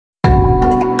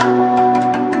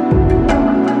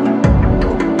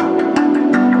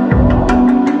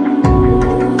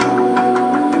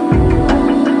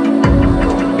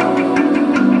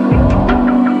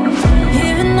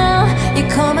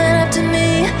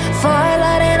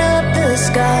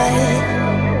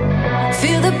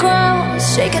ground,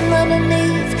 shaking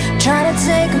underneath, trying to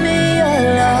take me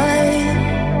alive.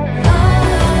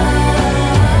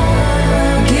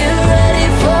 Get ready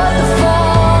for the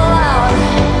fallout.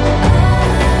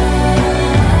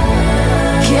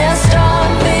 Can't stop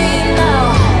me now.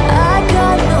 I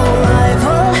got no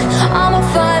rival. I'ma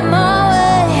find my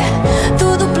way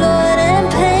through the blood and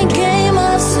pain game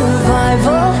of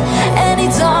survival. Any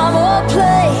time or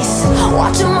place,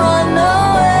 watch 'em run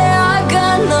away. I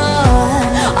got none.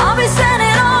 I'll be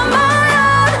standing on my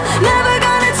own, never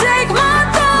gonna take my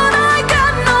throne. I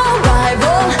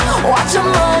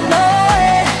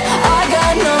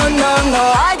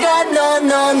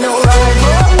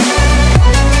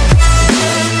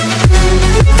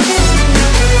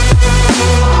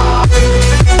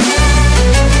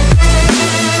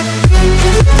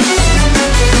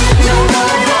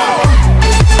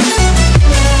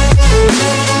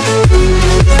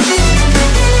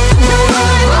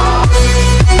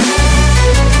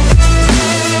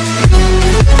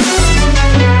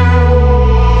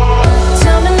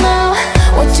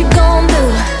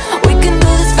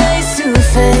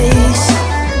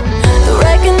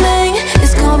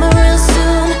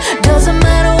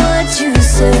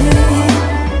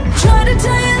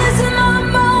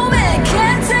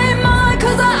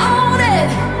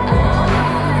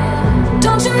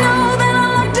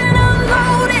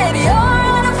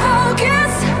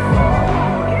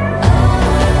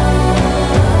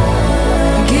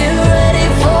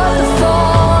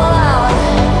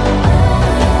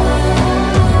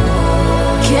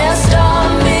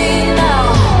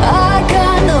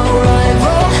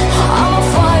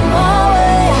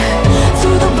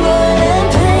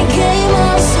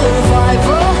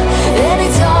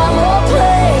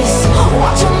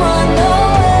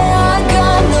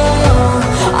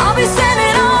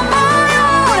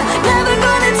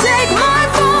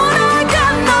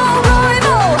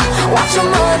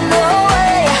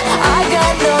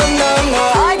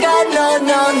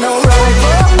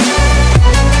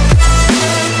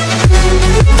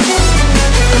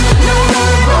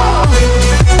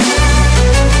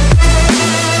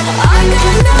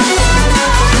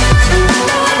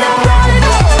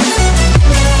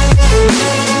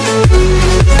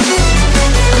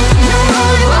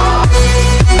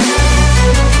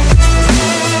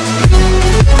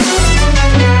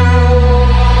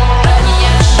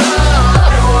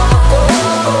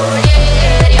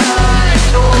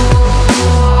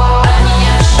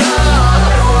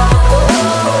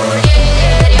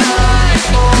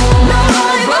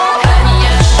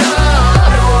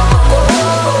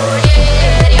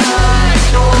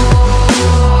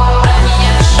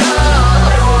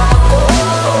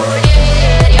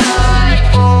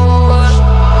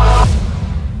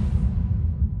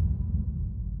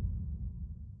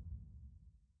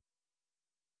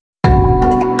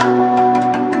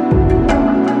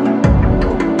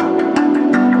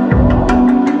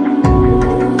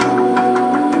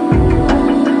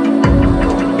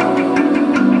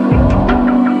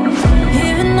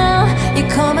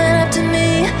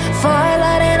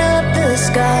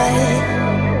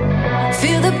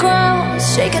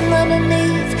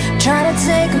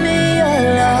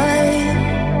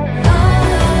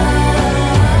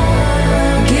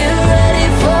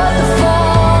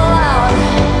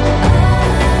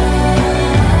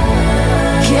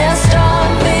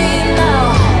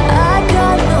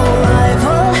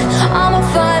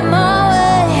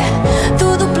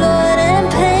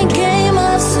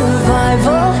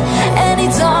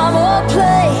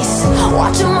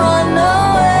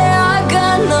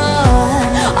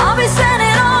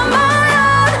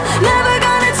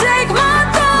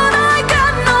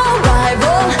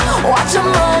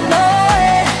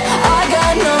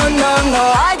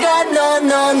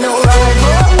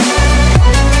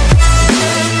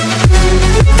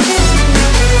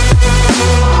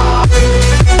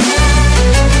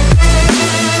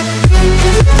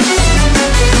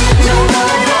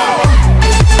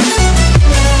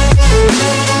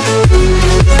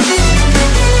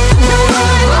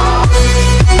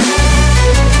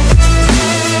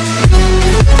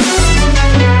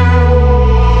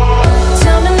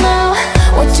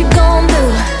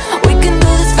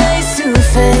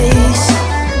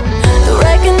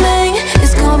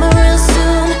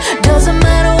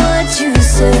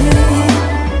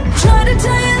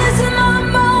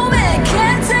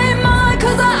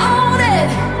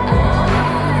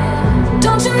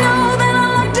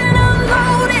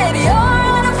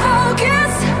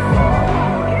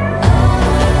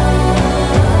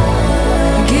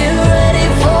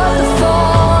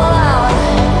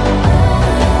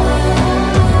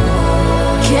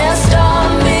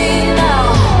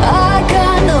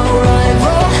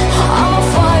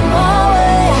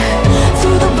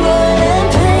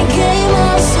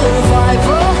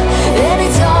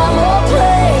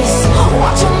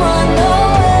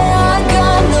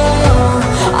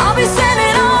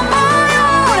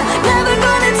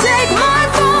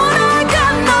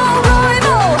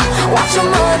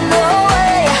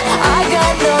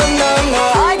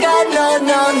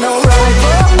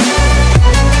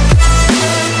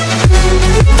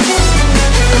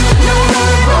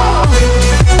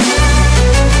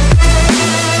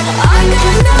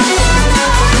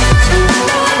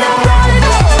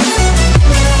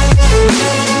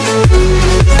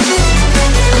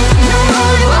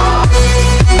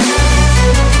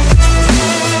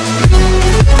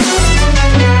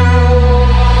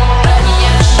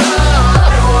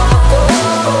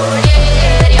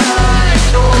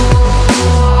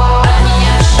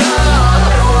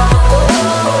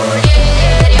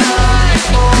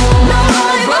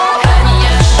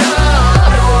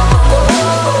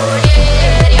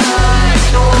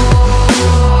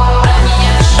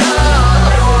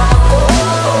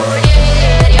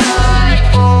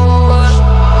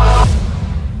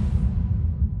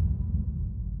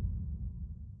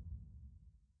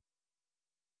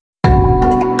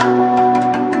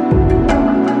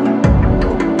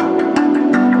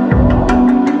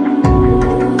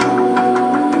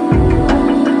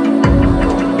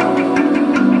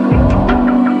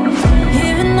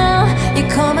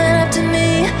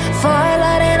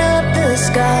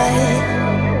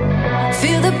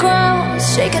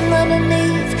shaking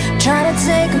underneath, trying to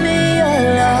take me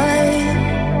alive.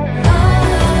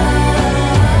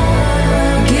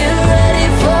 Get ready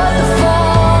for the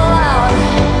fallout.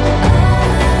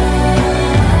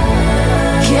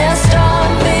 Can't stop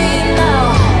me now.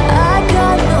 I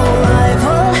got no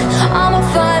rival. I'ma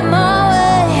find my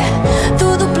way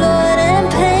through the blood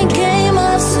and pain game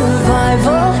of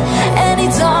survival. Any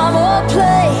time or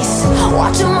place,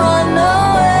 watch 'em run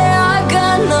away. I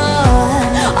got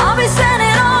none. I'll be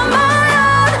standing on my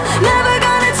own, never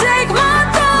gonna take my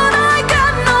throne. I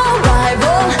got no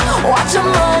rival. Watch 'em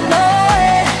run away.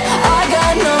 I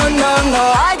got no, no, no.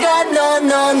 I got no,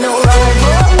 no, no rival.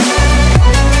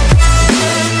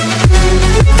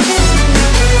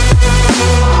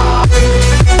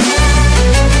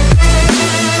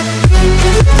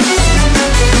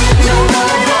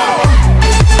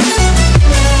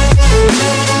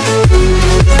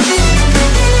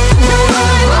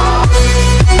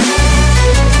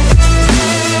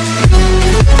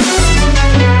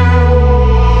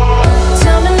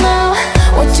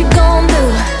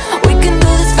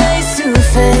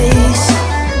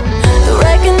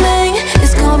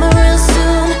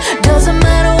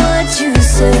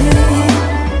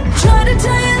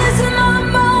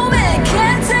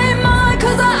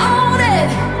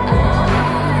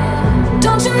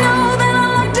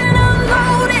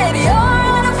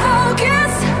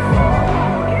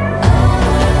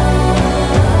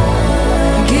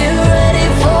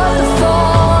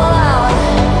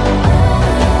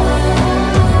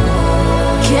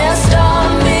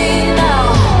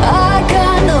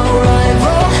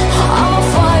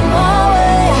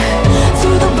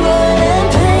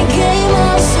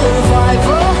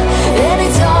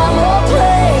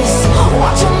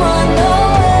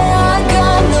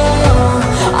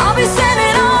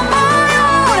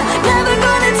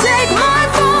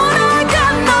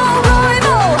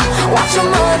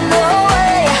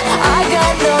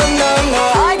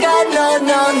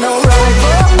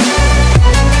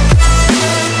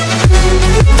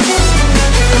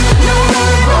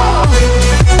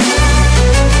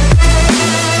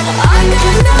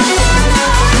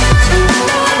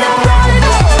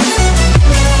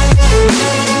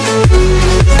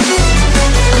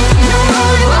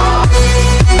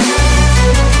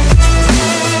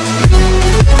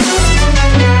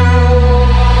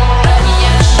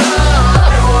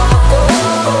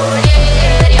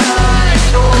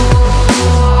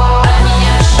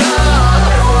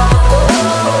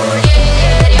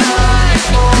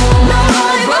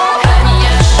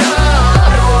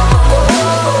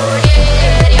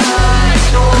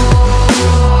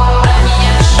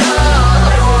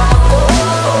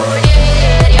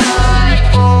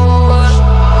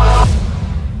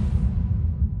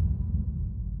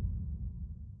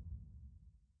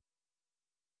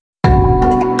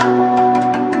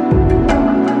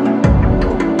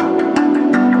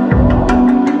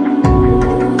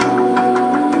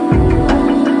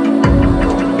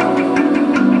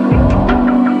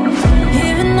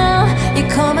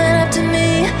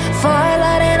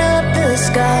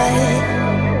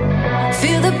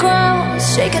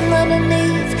 Shaking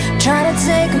underneath, trying to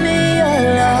take me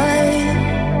alive.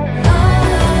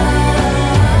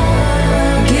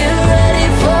 Get ready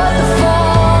for the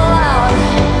fallout.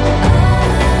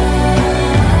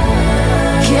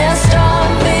 Can't stop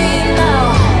me now.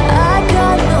 I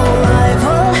got no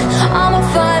rival. I'ma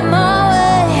find my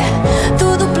way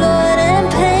through the blood and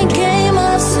pain game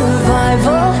of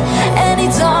survival. Any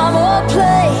time or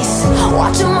place,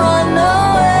 watch 'em run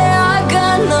away. I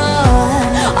got none.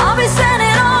 I'll be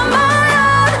standing on my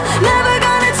own, never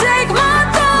gonna take my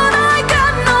throne. I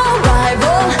got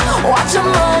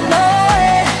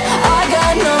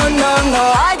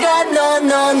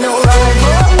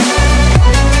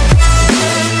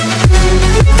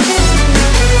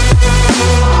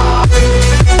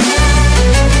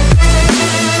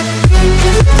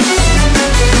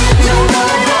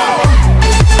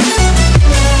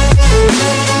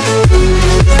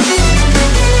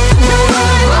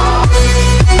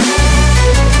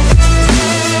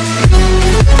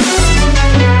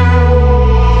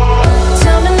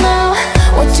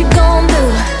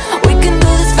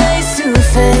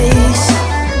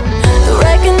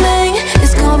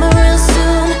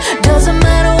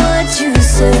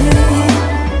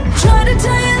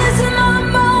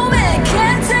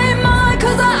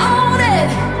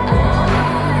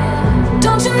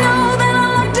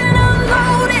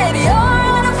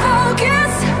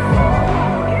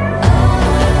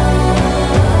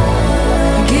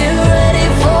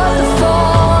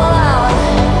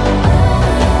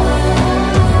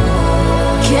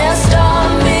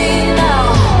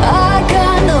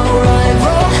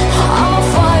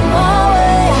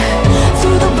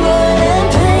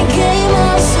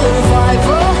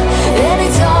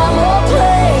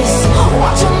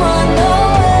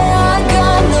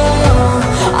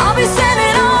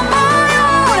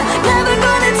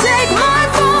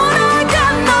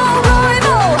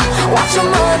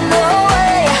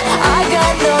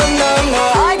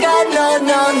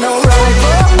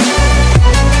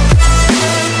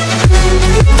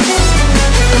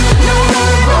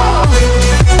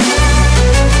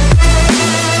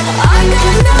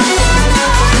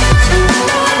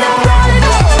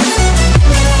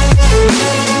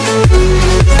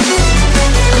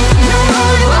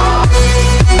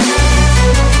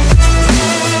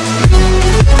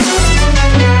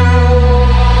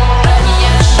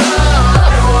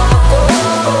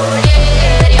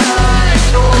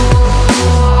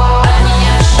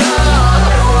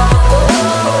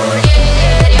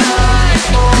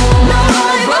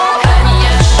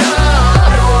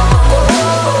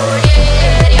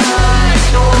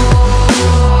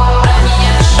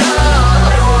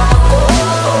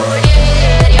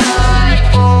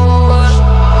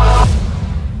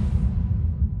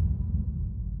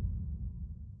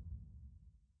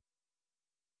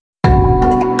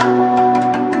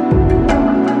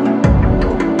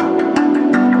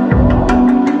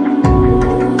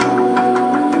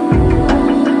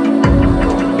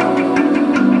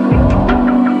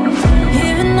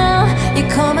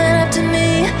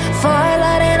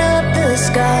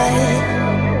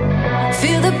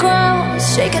Feel the ground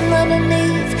shaking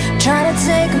underneath, trying to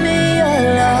take me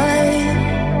alive.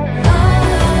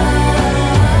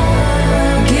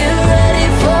 Get ready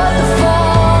for the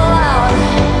fallout.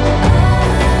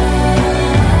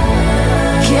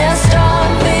 Can't stop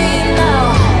me now.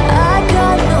 I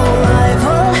got no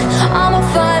rival. I'ma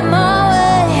find my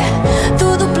way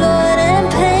through the blood and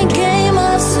pain game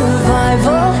of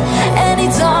survival. Any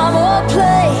time or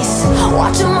place,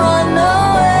 watch 'em run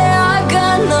away. I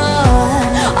got none.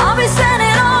 I'll be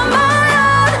standing on my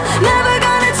own, never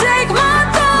gonna take my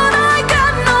throne. I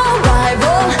got no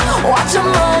rival. Watch 'em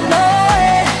run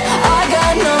away. I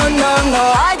got no, no, no.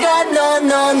 I got no,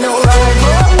 no, no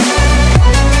rival.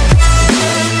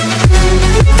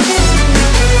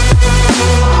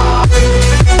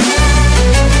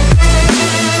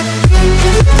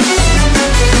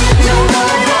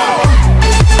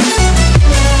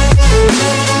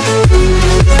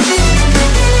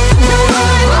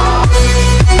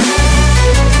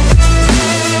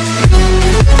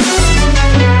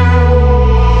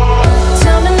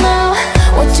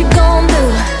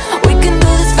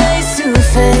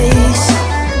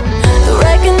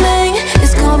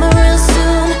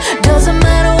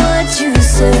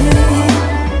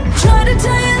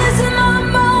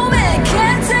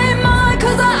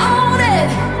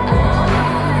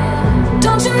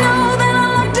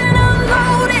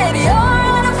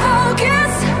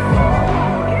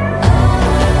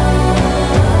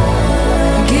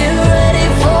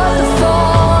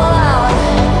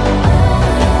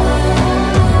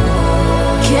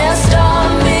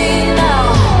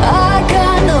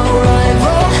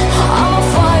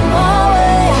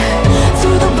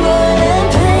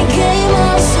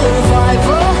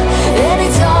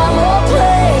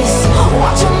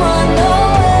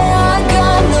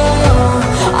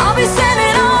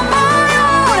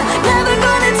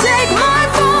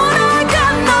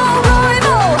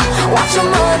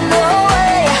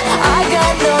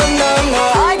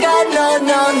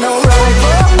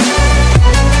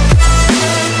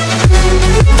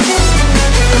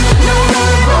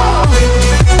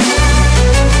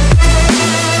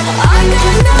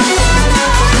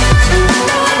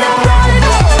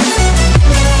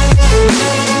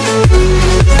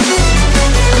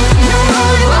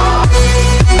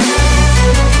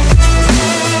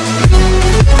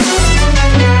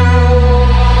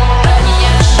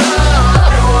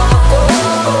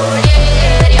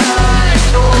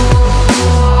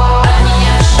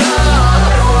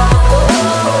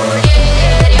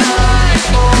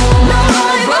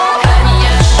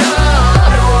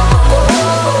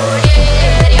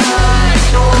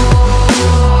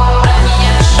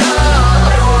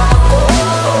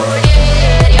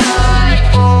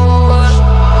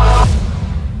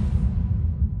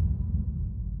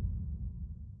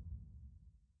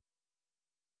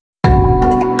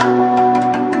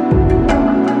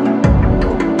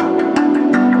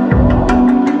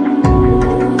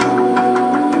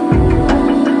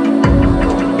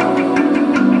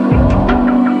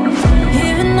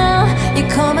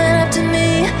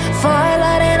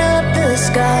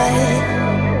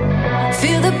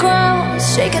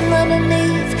 Shaking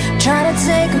underneath, trying to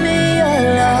take me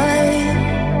alive.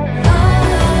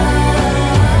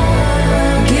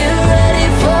 Get ready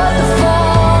for the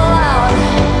fallout.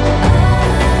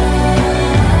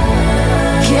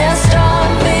 Can't stop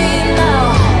me now.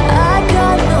 I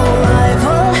got no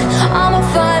rival. I'ma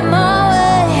find my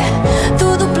way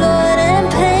through the blood and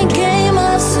pain game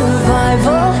of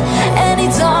survival. Any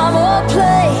time or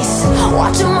place,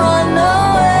 watch 'em run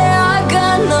away. I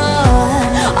got none.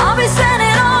 I'll be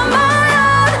standing on my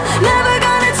own, never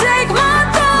gonna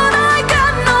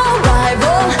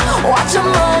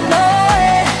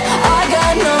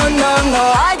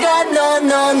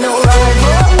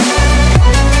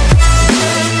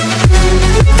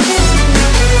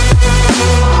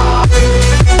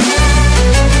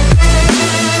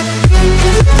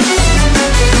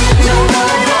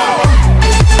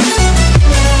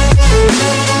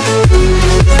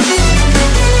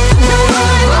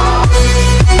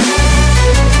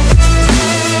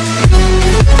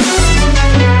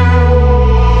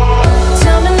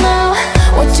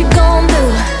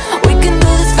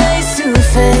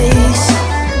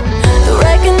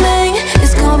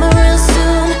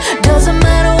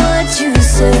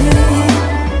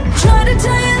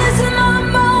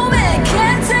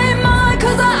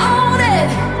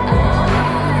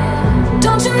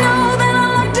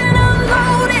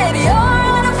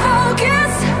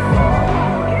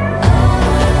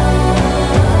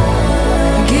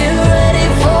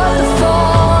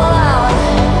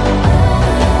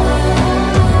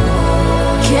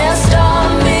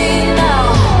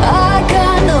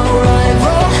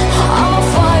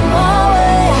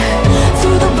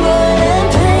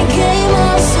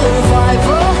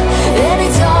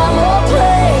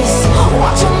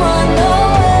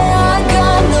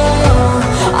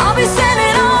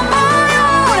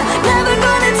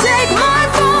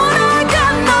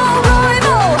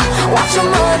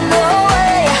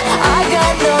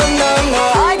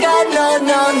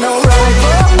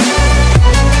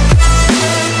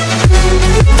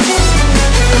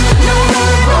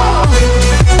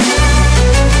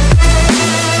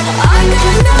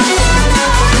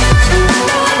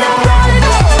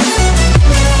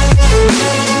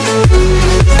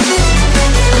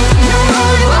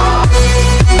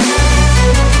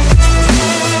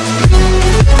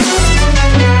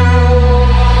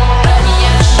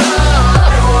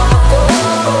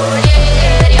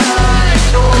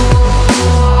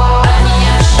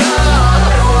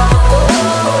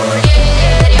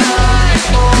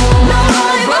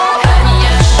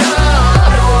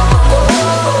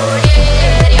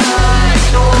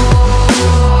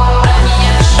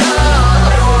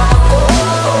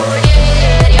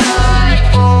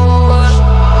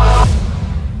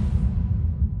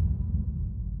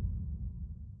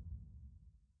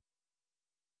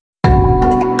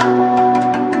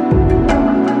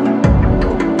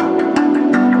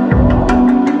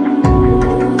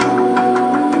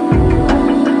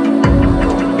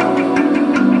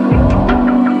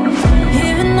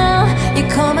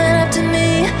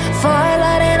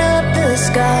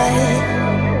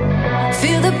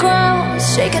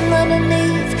shaking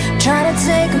underneath, trying to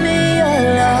take me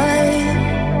alive.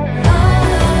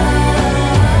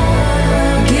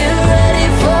 Get ready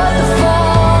for the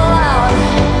fallout.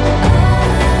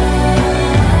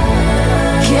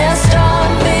 Can't stop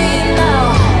me now.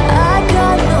 I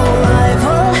got no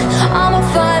rival. I'ma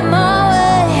find my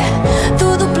way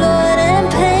through the blood and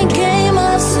pain game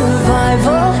of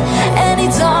survival. Any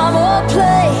time or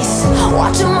place,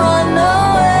 watch 'em run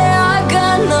away. I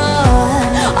got none.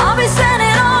 I'll be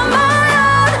standing on my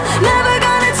own, never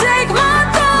gonna take my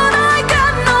throne. I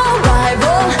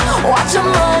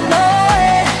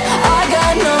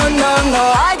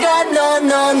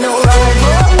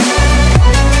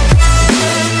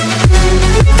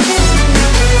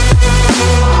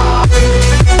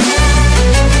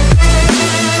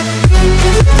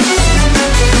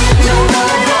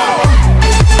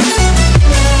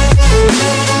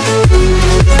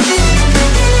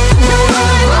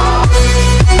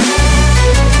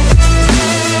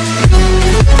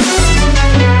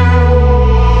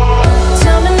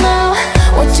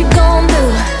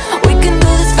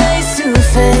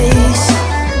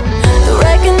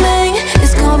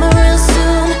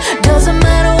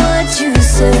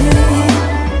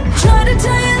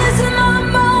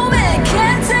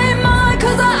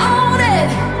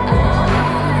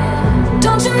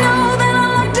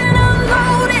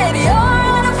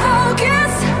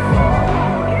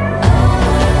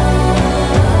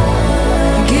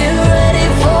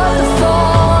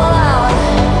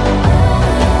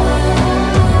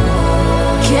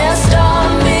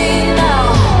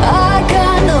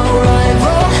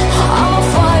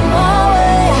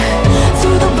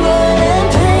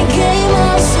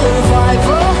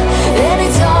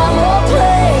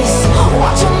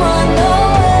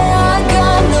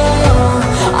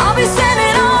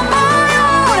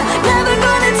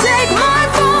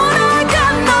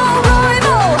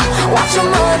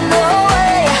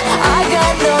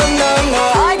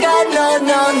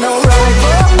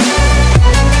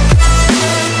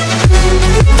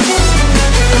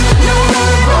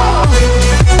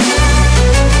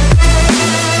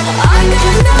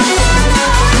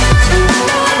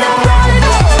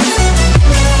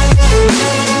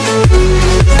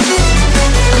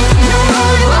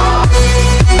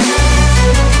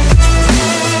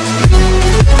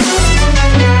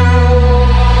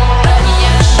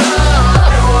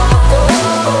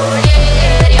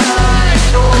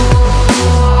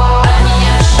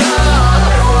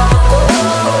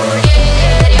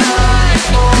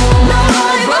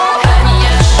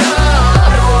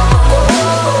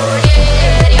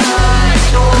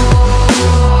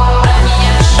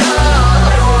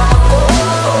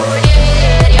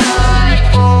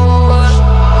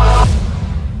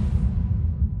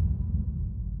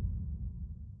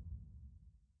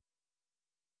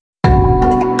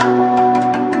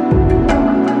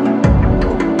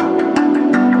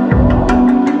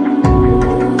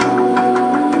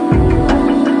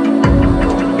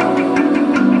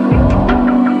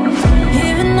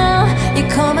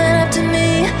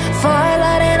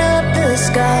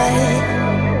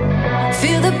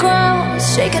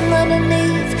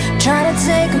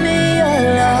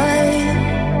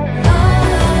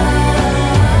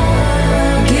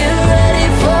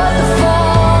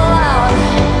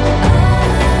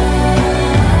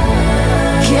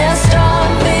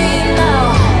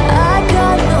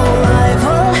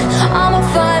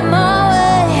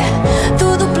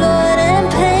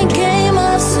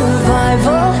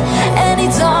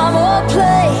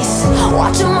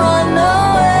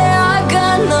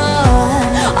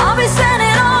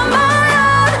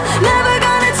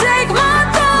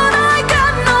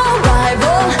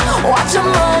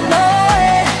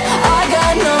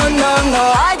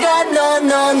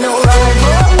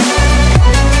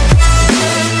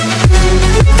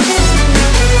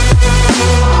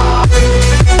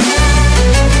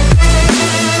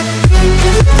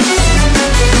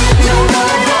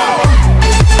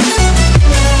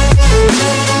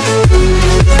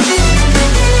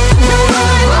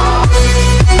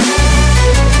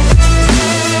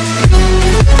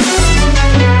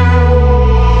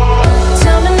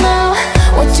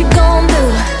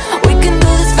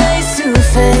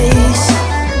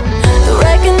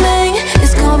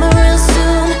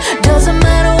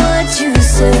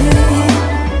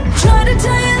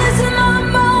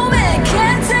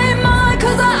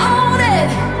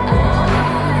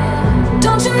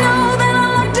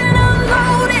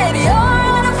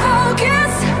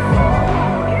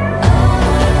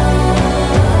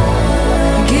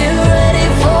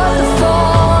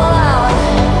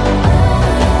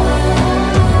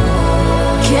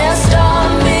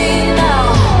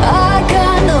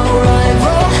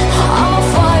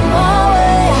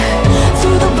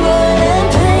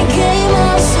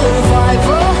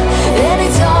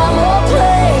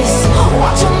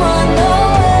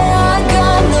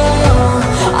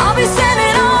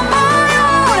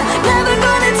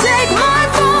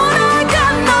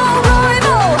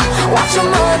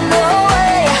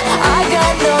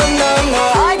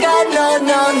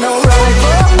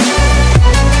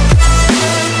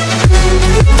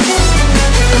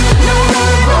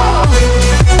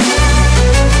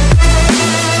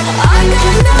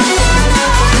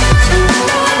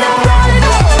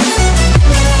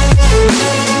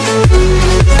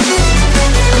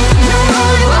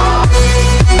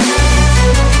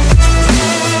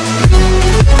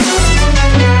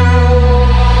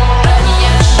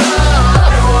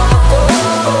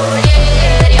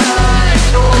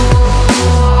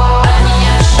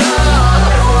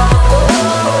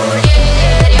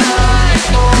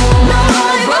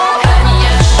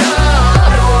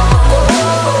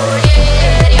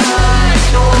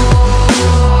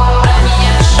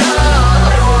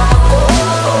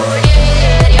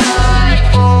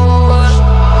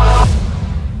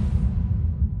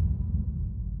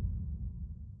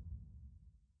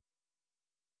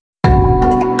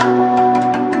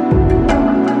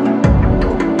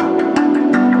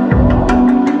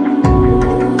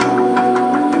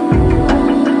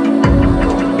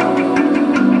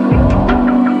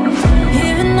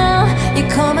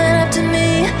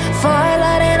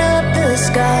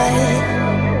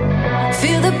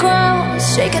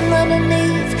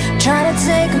trying to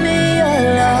take me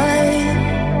alive.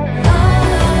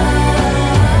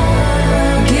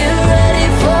 Get ready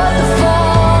for the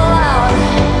fallout.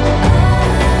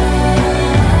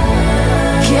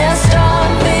 Can't stop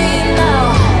me now.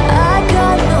 I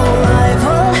got no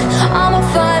rival. I'ma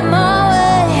find my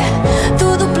way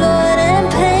through the blood and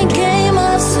pain game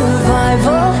of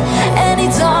survival. Any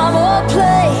time or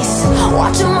place,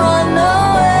 watch 'em run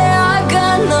away. I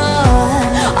got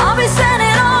none. I'll be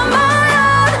standing on my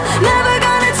own, never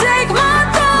gonna take my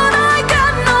throne. I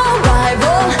got no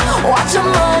rival. Watch 'em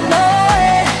run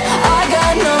away. I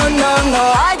got no, no, no.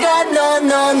 I got no,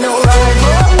 no, no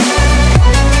rival.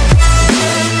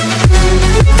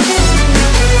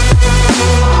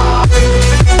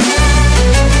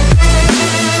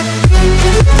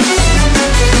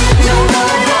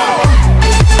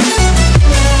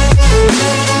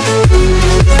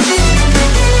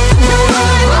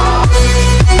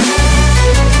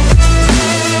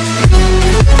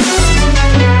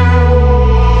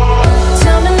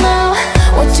 Tell me now,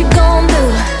 what you gon' do?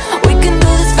 We can do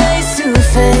this face to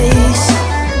face.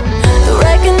 The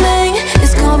reckoning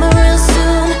is coming real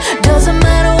soon. Doesn't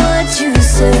matter what you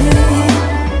say.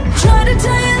 Try to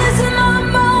tell you this is my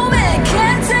moment.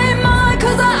 Can't take mine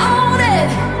 'cause I own it.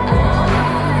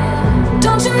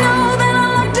 Don't you know that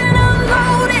I'm locked and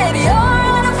unloaded? You're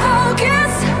out of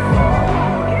focus.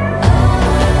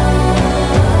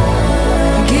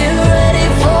 Get ready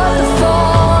for the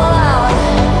fallout.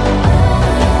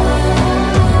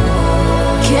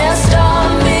 Can't stop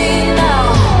me now.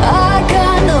 I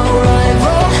got no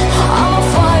rival. I'ma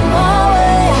find my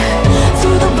way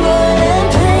through the blood and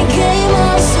pain game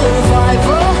of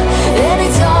survival. Any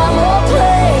time or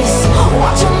place,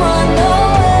 watch 'em run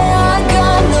away. I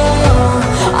got no.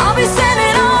 I'll be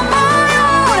standing on my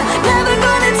own, never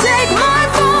gonna take my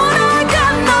phone. I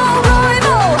got no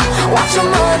rival. Watch 'em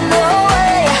run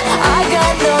away. I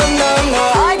got no, no, no.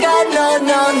 I got no,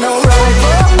 no, no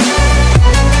rival.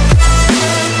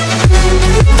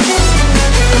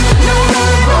 No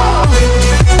rival.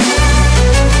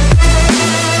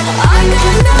 I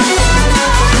got no, no,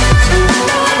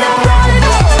 no, no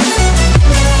rival.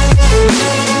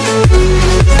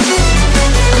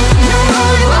 No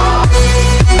rival.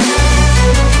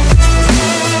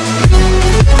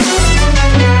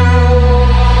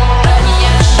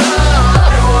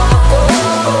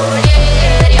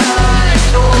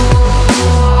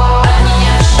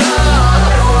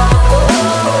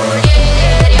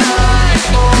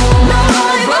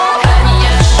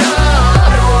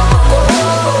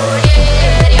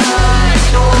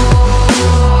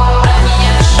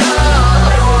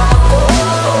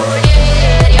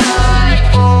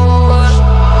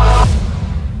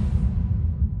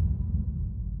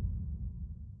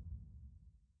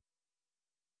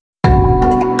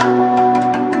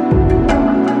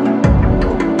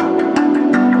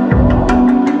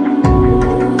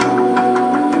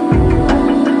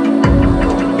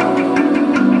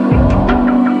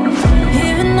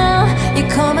 Even now, you're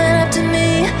coming up to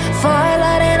me, fire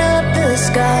lighting up the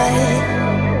sky.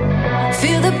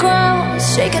 Feel the ground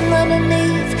shaking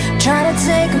underneath, trying to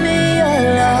take me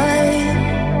alive.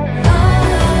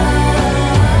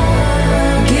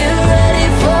 Get ready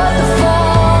for the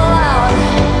fallout.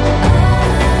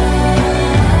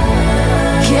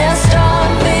 Can't stop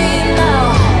me now.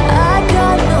 I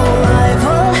got no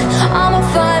rival. I'ma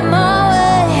find my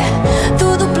way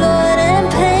through the blood and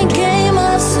pain game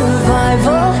of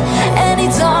survival. Any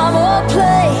time or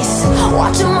place,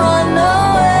 watch 'em run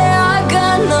away. I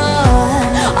got none.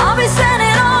 I'll be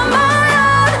standing on my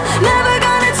own, never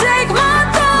gonna take my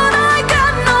throne.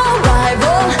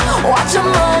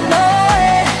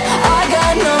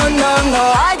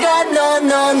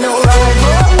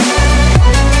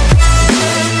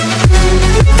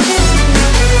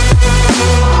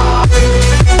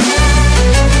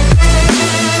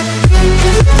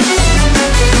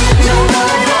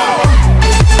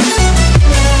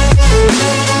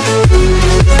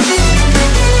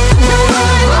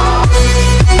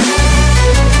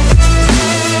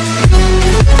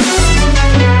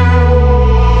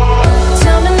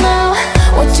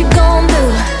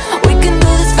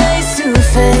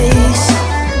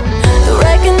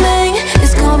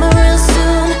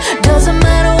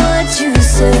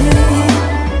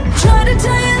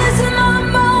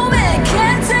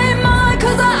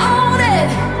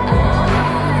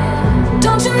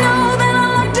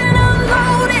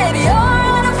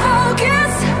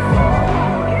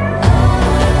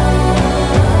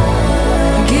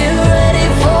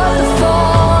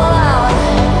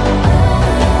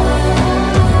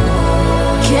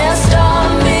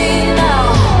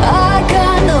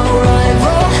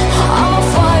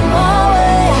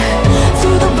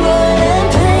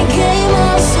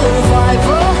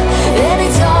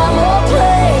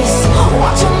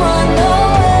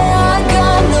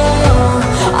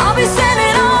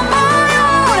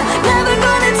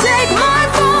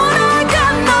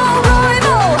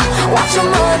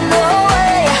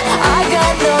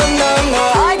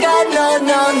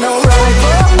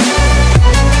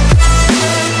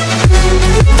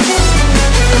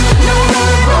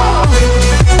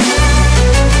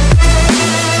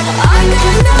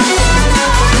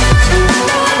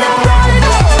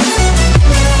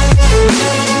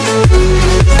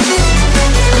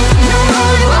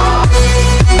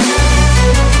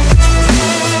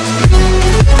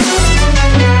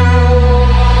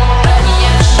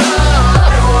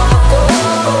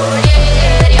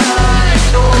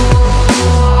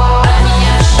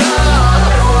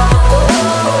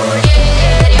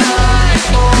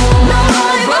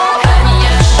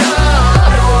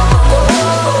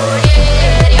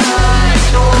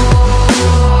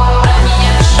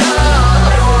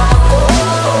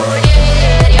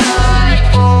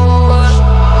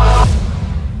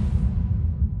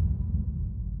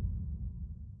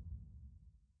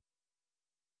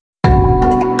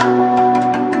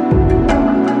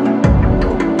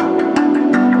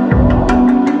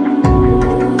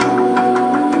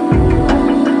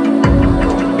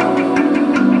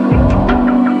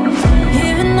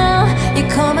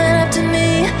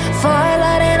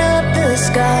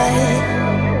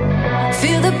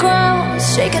 ground,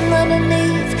 shaking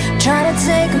underneath, trying to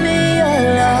take me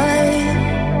alive.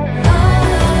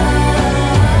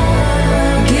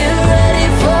 Get ready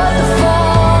for the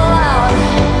fallout.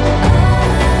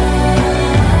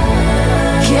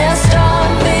 Can't stop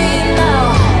me now.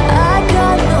 I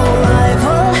got no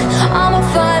rival. I'ma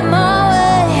find my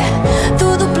way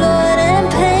through the blood and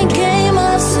pain game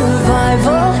of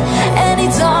survival. Any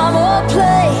time or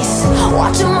place,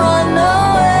 watch 'em run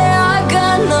away. I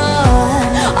got none.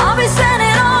 I'll be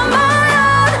standing on my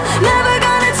own, never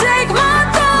gonna take my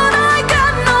throne. I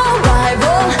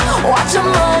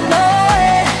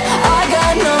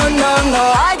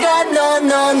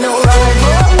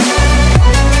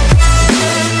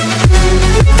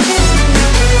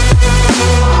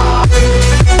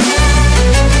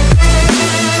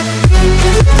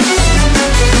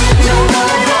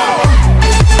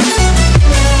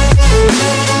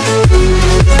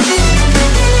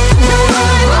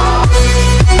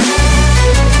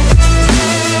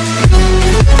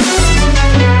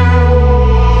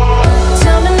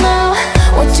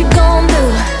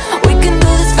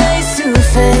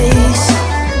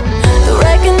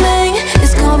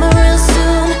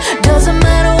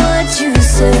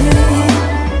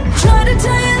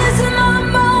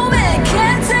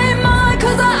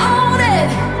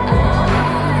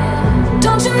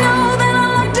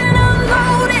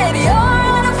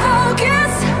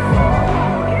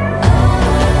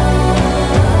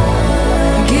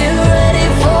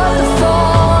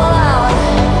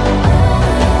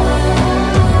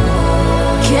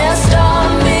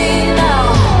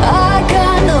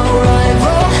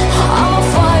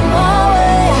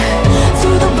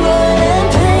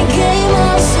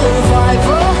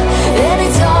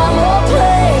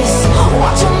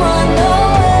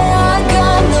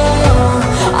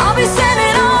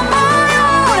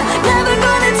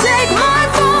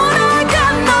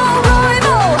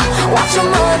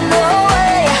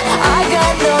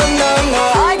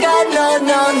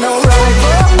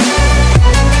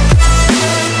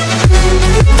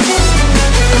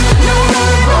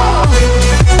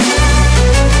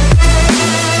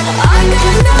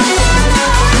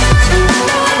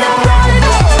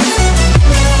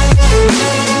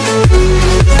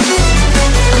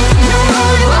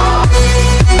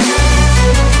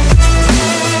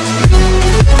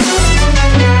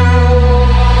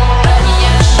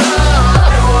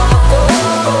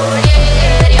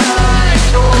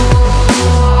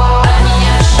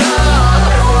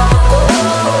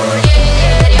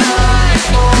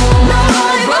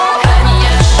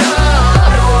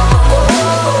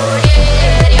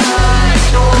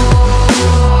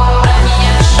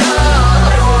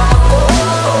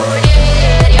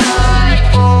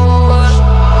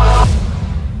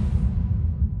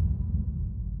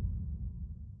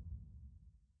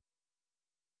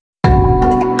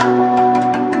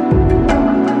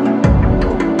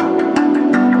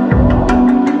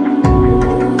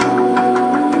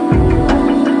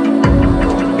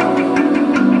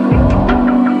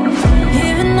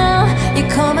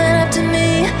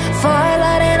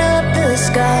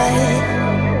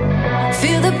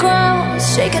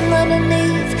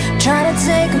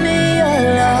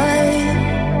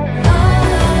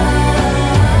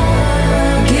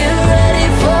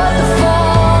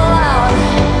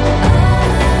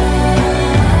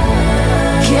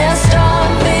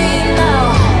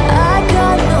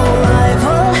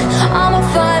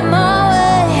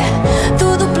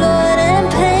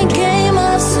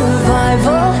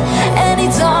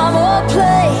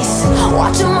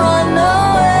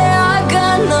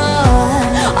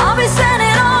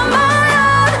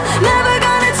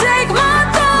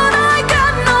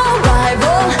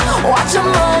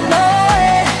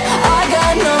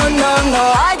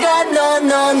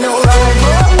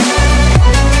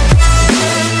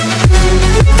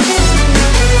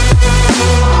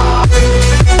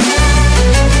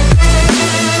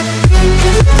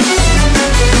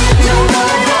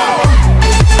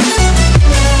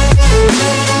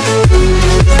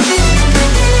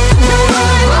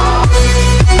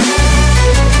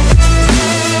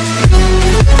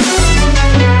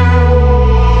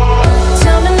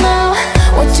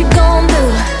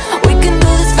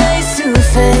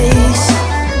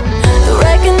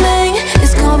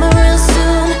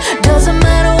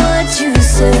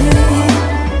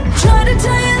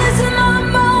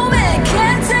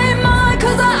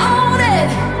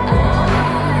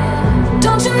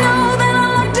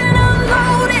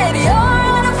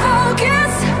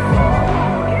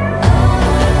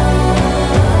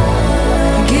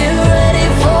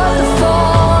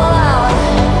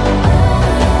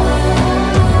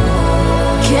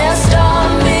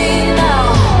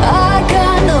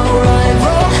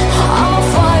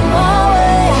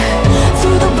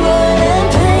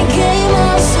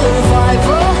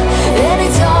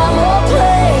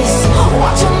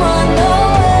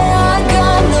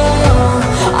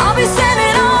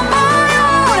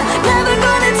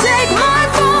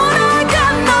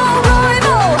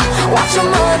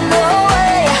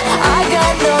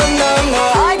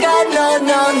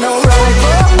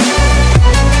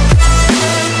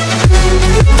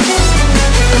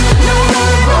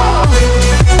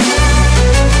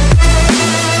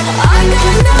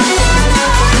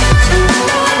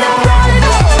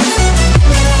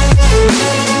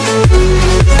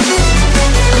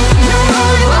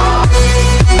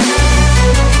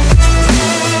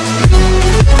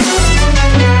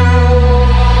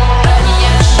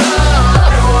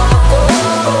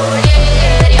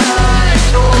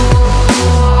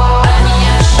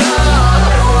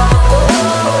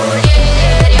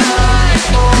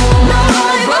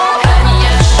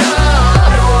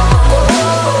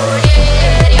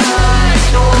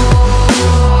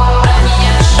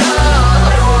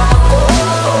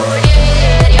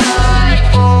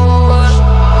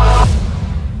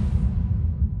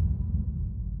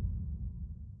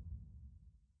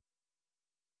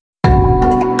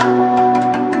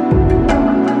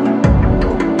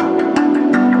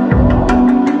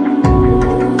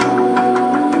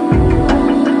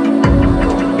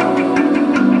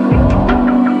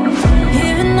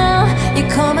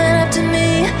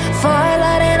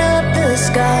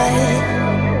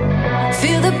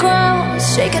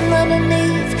shaking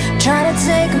underneath, trying to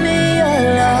take me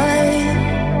alive.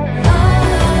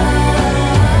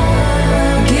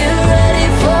 Get ready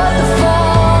for the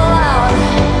fallout.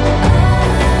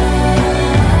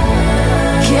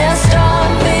 Can't stop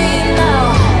me now.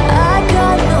 I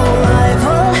got no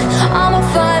rival. I'ma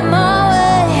find my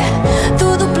way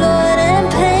through the blood and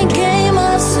pain game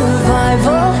of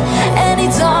survival. Any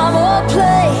time or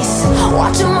place,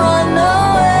 watch 'em run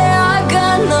away. I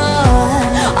got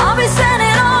none. I'll be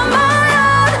standing on my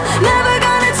own, never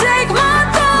gonna take my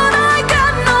throne. I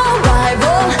got no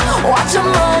rival. Watch 'em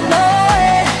run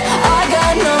away. I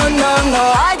got no, no, no.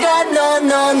 I got no,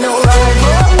 no, no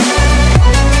rival.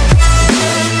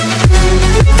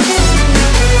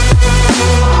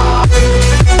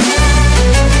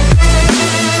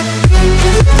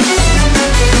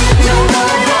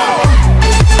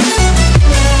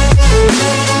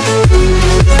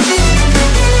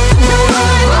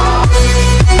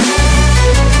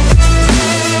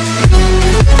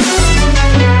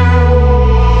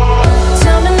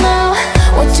 Tell me now,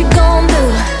 what you gon' do?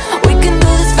 We can do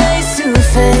this face to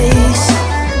face.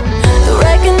 The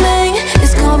reckoning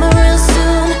is coming real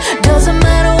soon. Doesn't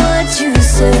matter what you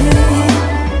say.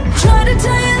 Try to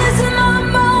tell you this is my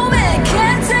moment.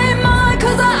 Can't take mine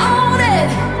 'cause I own it.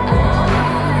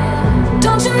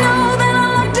 Don't you know that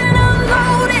I'm locked and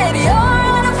unloaded? You're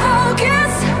out of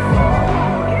focus.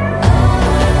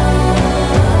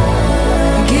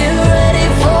 Get ready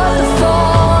for the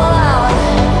fallout.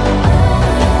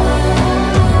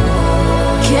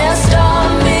 Can't stop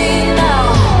me now.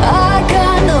 I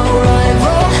got no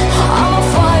rival. I'ma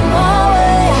find my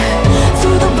way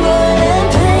through the blood and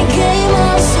pain game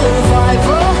of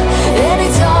survival. Any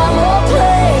time or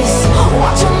place,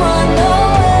 watch 'em run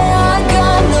away. I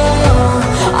got no.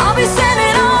 I'll be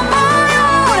standing on my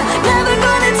own, never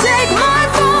gonna take my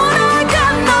phone. I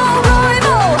got no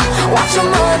rival. Watch 'em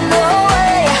run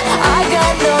away. I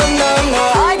got no, no, no.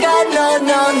 I got no,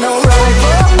 no, no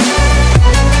rival.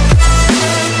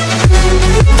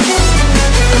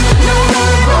 No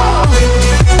rival.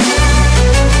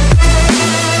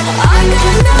 I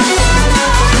got no, no,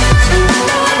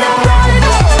 no, no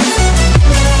rival.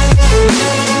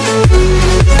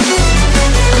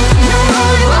 No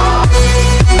rival.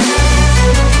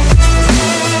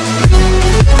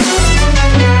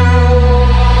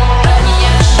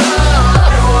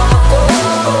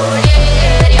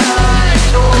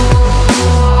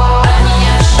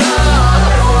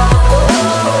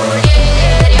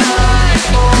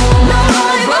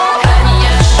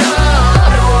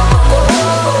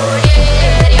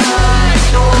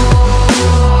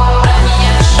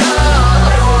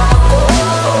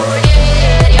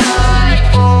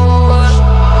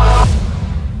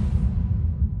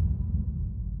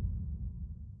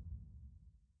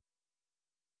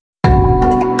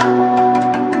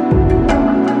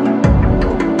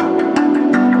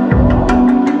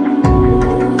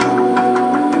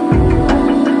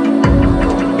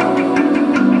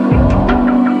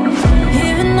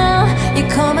 Even now, you're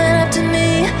coming up to me,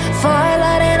 fire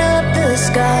lighting up the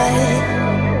sky.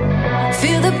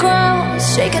 Feel the ground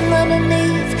shaking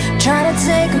underneath, trying to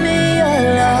take me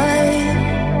alive.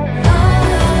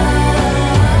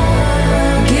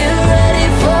 Get ready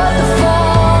for the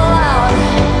fallout.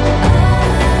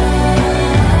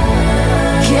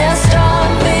 Can't stop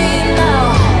me now.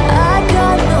 I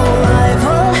got no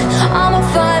rival. I'ma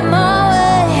find my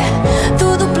way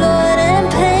through the blood and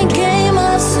pain game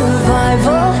of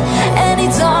survival. Any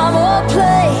time or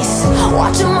place,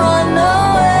 watch 'em run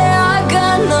away. I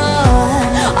got none.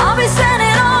 I'll be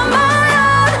standing on my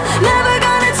own, never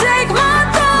gonna take my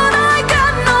throne. I got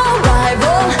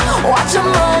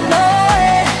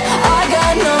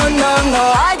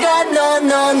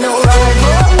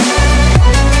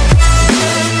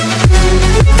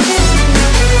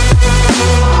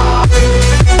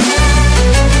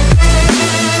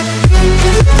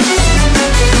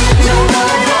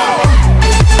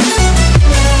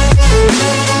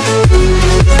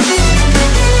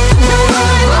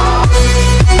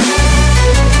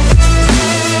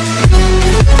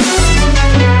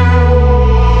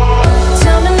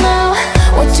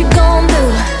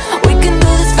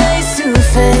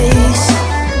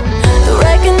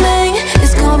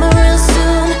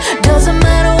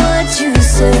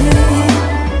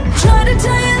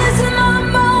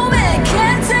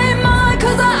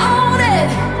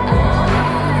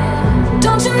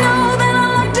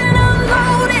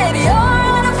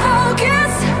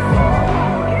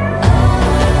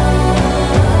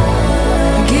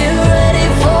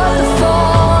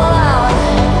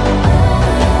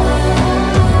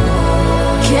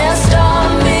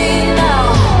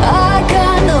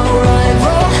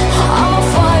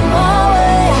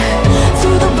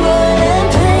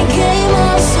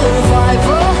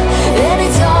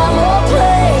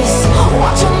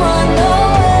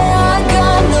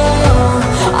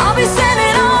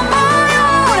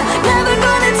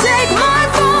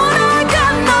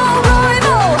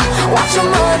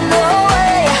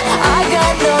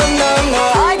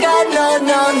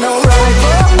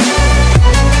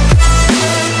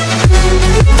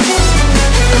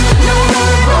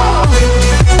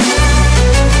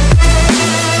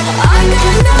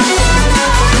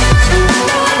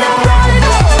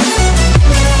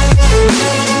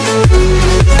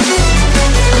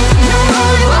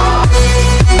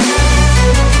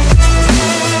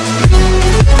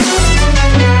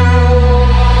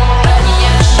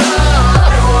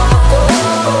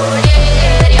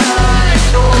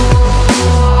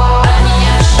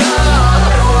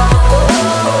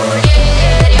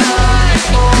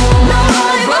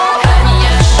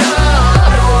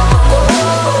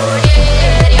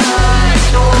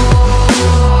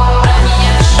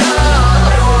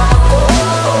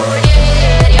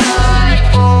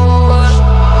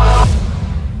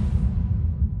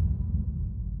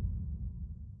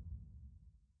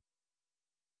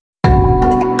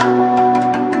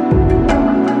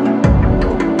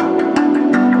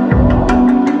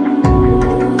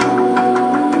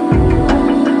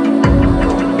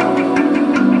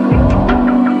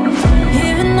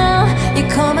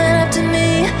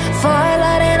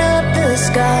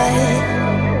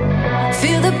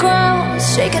Feel the ground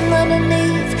shaking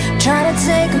underneath, trying to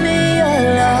take me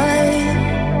alive.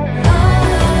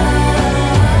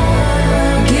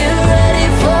 Get ready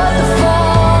for the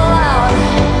fallout.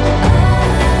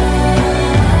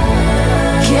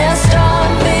 Can't stop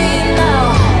me now.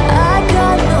 I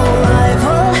got no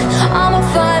rival. I'ma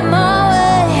find my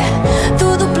way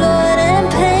through the blood and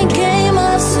pain game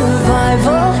of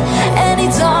survival. Any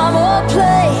time or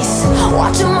place,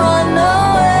 watch 'em run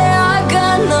away. I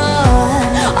got none.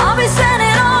 I'll be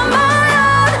standing on my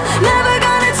own, never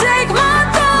gonna take my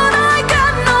throne. I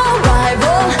got no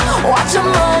rival. Watch 'em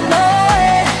run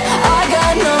away. I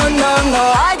got no, no, no.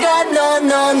 I got no,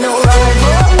 no, no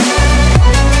rival.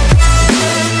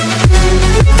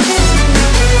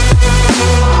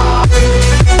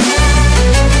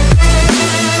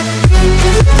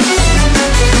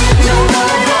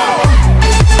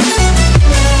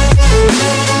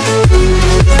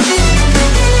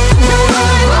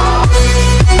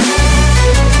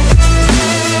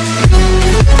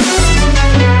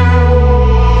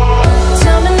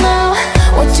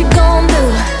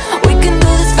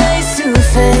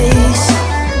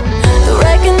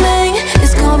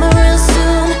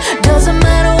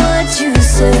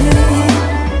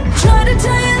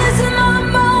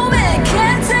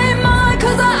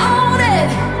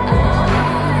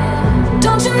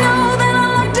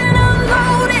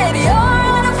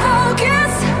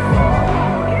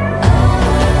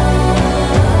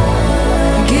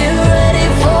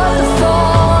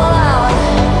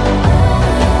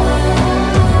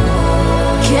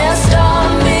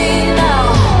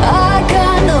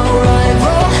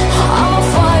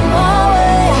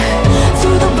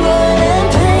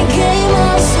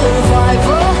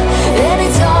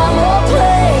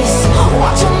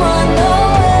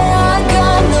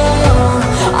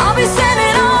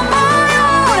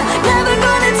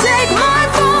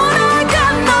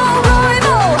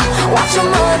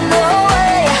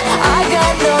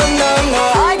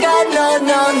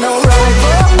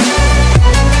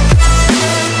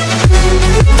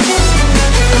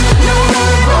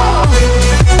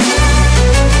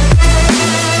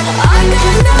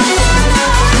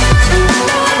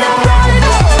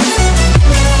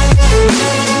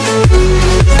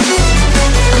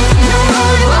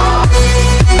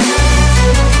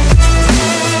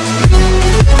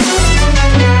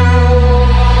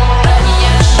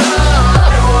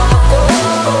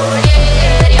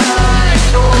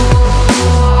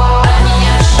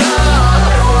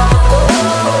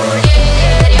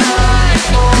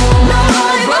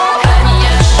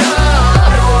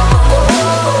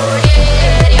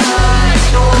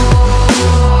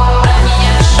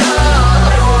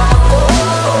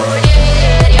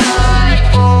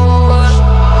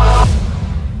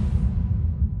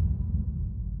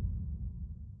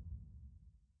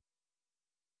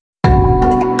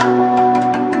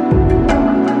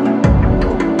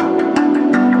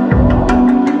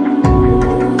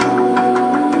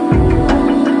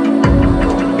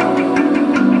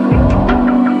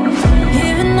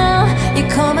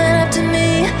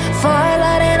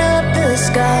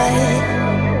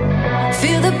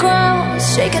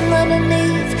 Shaking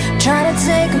underneath, trying to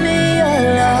take me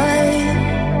alive.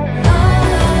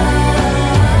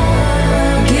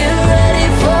 Get ready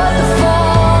for the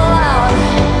fallout.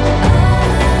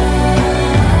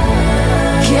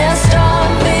 Can't stop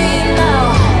me now.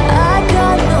 I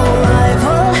got no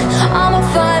rival. I'ma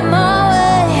find my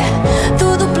way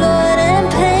through the blood and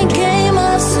pain game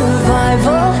of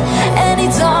survival. Any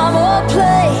time or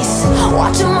place,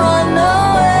 watch 'em run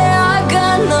away. I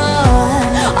got none.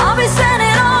 I'll be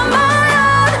standing on my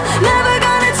own, never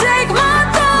gonna take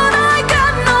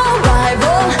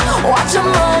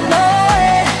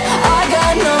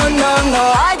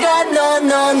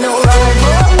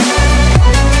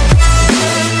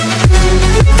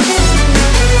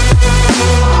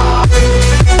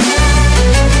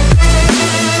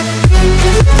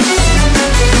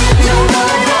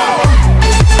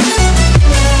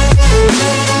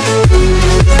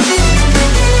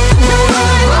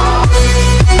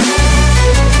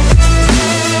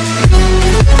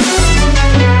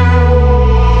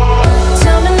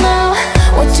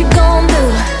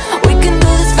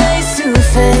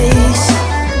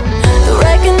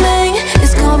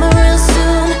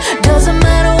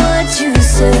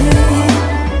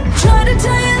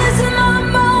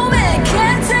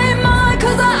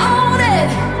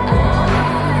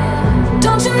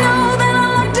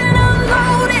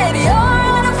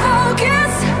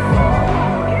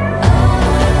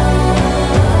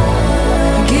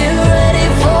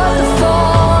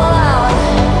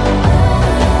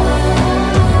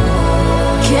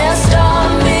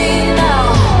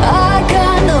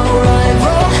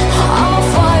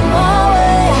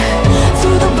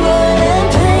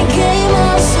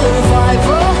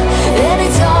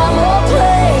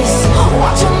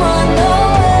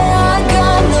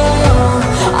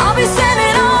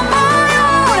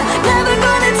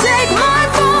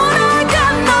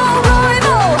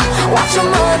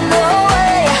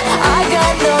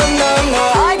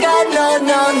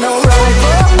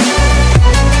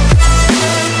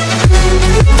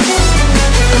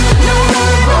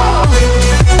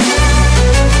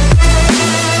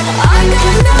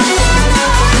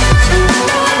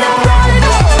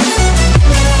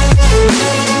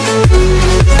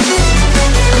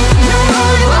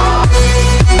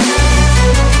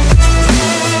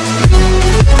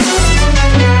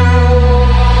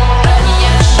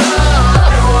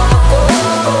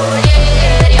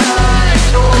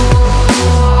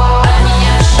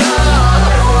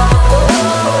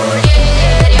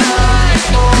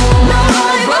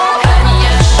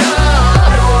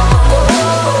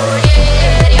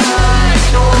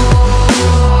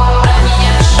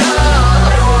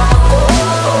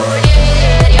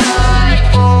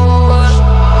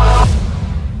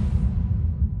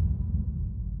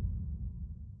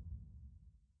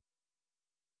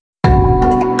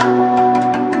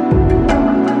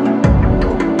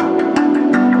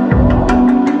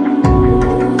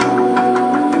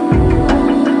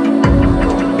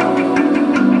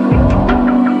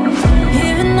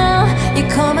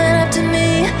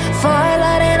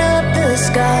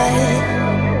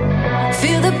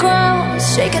ground,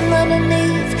 shaking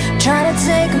underneath, trying to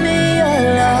take me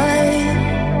alive.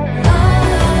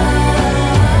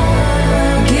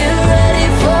 Get ready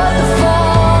for the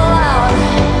fallout.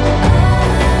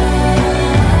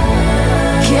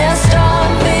 Can't stop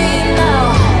me now.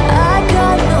 I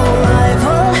got no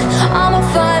rival. I'ma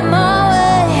find my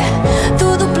way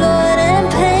through the blood and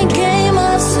pain game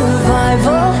of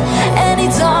survival. Any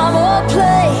time or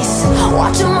place,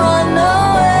 watch 'em run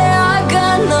away. I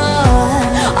got none.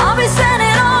 I'll be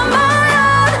standing on my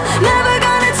own, never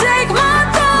gonna take my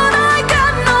throne. I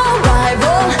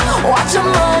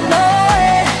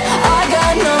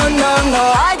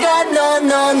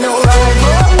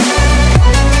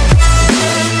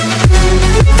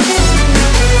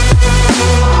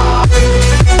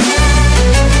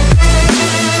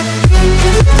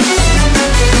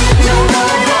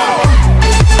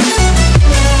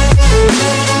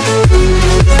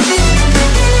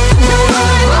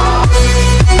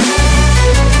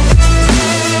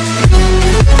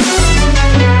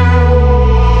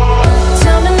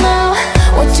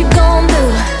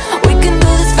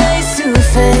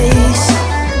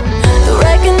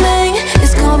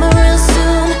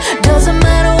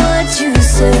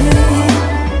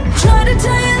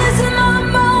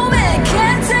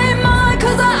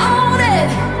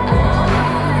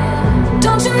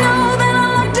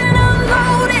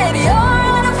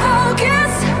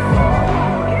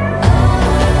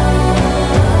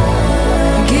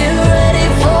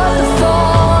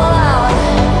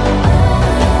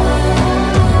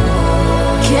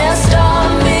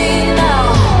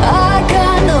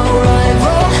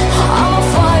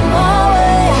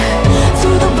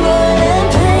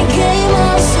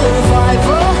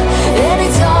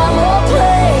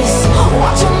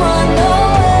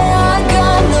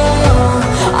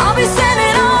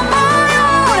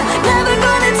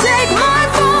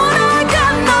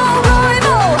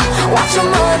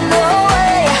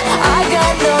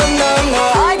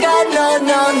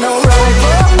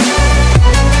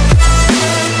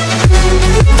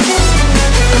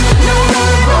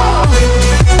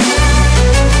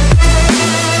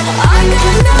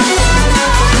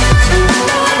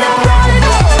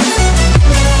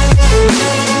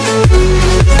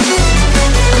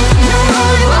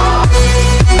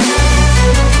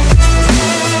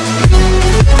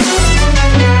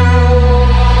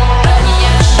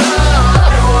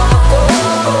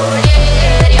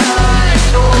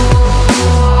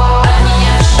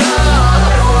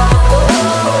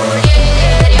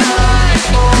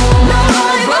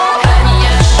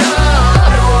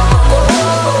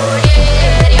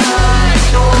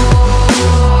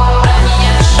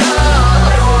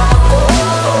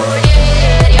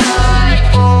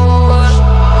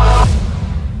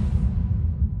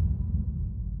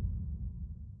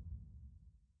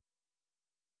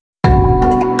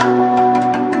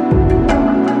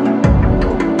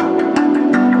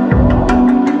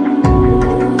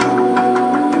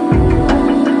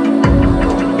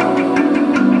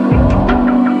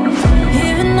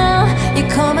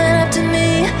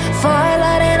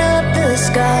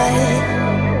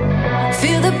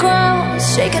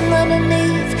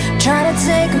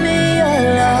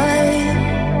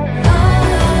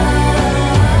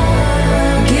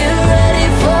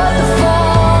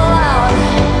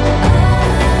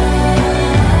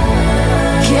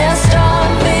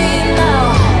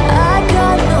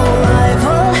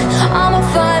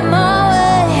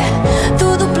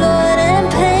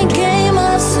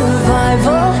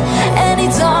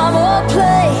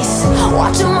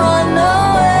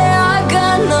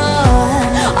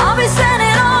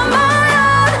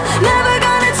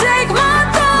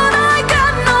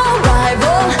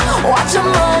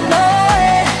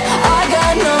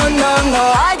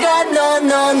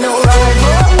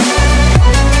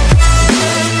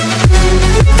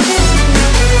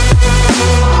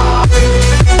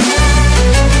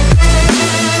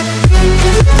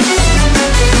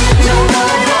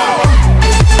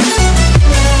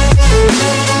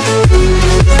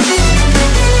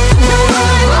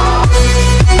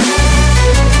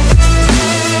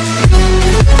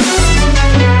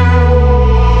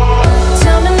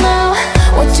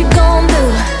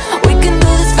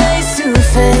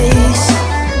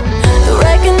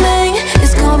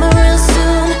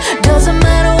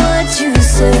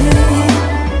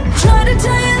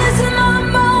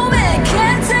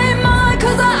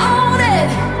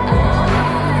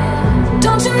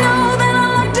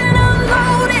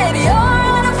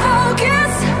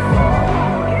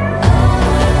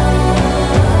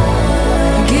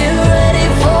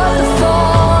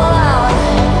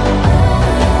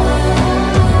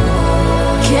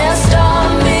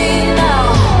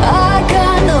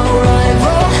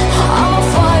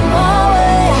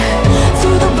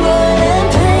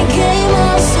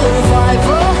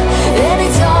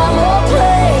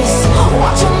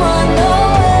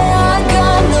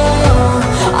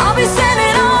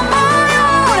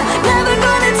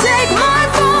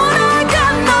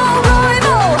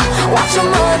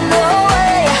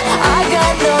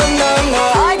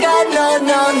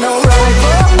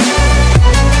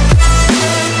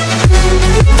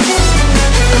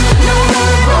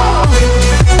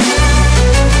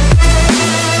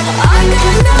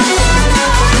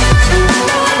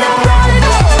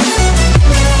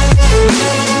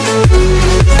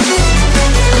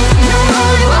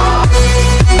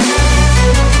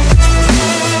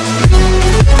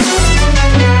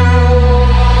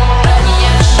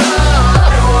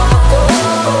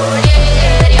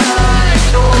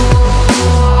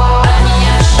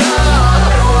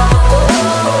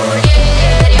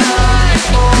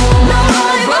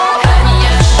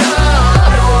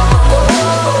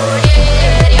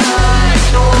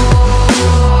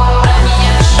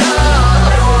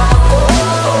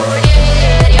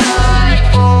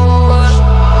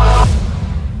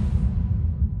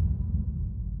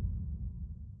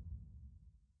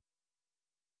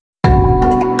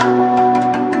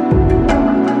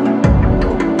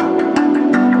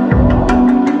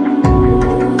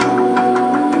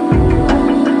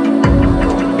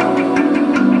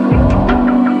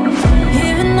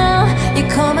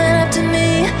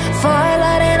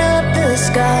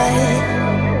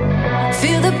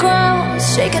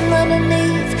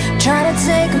trying to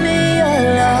take me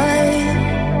alive.